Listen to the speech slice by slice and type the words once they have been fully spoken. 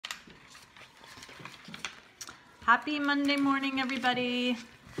Happy Monday morning, everybody.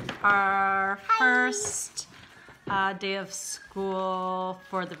 Our first day of school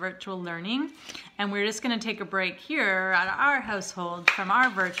for the virtual learning. And we're just gonna take a break here at our household from our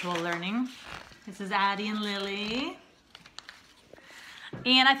virtual learning. This is Addie and Lily.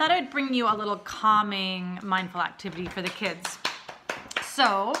 And I thought I'd bring you a little calming, mindful activity for the kids.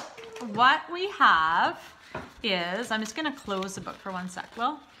 So what we have is, I'm just gonna close the book for 1 sec,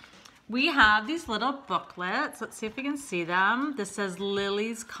 Will. We have these little booklets. Let's see if we can see them. This says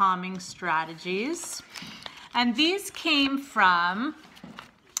Lily's Calming Strategies. And these came from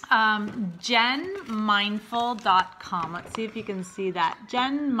genmindful.com. Let's see if you can see that.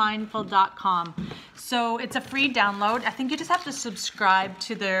 genmindful.com. So it's a free download. I think you just have to subscribe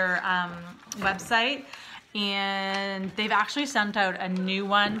to their website. And they've actually sent out a new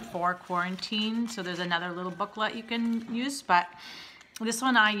one for quarantine. So there's another little booklet you can use. But this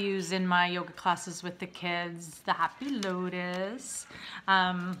one I use in my yoga classes with the kids, the Happy Lotus.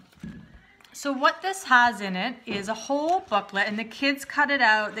 So what this has in it is a whole booklet, and the kids cut it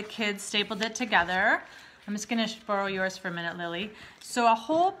out, the kids stapled it together. I'm just gonna borrow yours for a minute, Lily. So a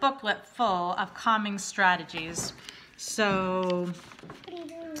whole booklet full of calming strategies. So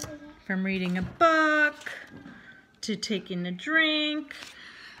from reading a book to taking a drink,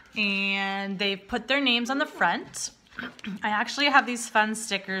 and they've put their names on the front. I actually have these fun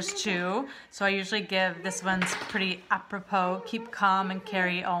stickers too, so I usually give, this one's pretty apropos, keep calm and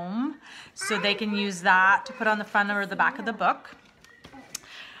carry om, so they can use that to put on the front or the back of the book.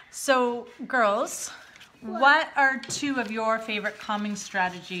 So girls, what are 2 of your favorite calming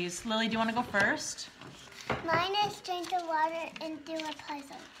strategies? Lily, do you want to go first? Mine is drinking water and do a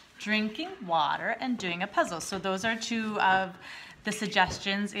puzzle. Drinking water and doing a puzzle. So those are 2 of the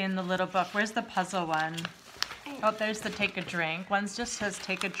suggestions in the little book. Where's the puzzle one? Oh, there's the take a drink. One just says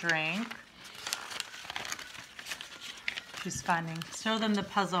take a drink. She's finding. Show them the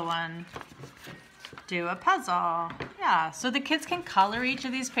puzzle one. Do a puzzle. Yeah, so the kids can color each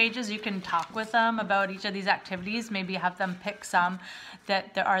of these pages. You can talk with them about each of these activities. Maybe have them pick some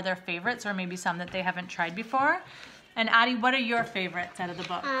that are their favorites, or maybe some that they haven't tried before. And Addie, what are your favorites out of the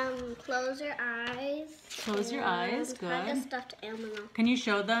book? Close your eyes. Close your eyes, good. Find a stuffed animal. Can you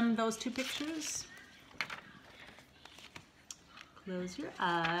show them those 2 pictures? Close your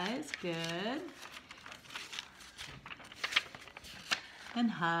eyes, good. And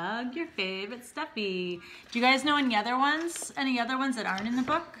hug your favorite stuffy. Do you guys know any other ones? Any other ones that aren't in the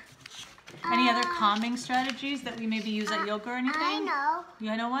book? Any other calming strategies that we maybe use at yoga or anything? I know.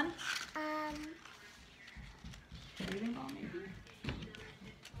 You know one? Breathing ball maybe?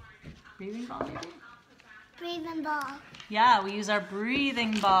 Breathing ball maybe? Breathing ball. Yeah, we use our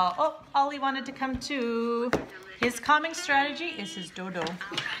breathing ball. Oh, Ollie wanted to come too. His calming strategy is his dodo.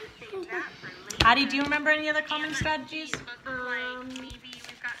 Addie, do you remember any other calming strategies? Maybe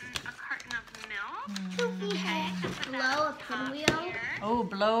we've gotten a carton of milk. Blow a pinwheel. Oh,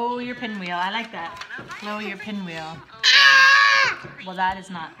 blow your pinwheel. I like that. Blow your pinwheel. Well, that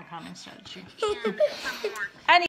is not a calming strategy.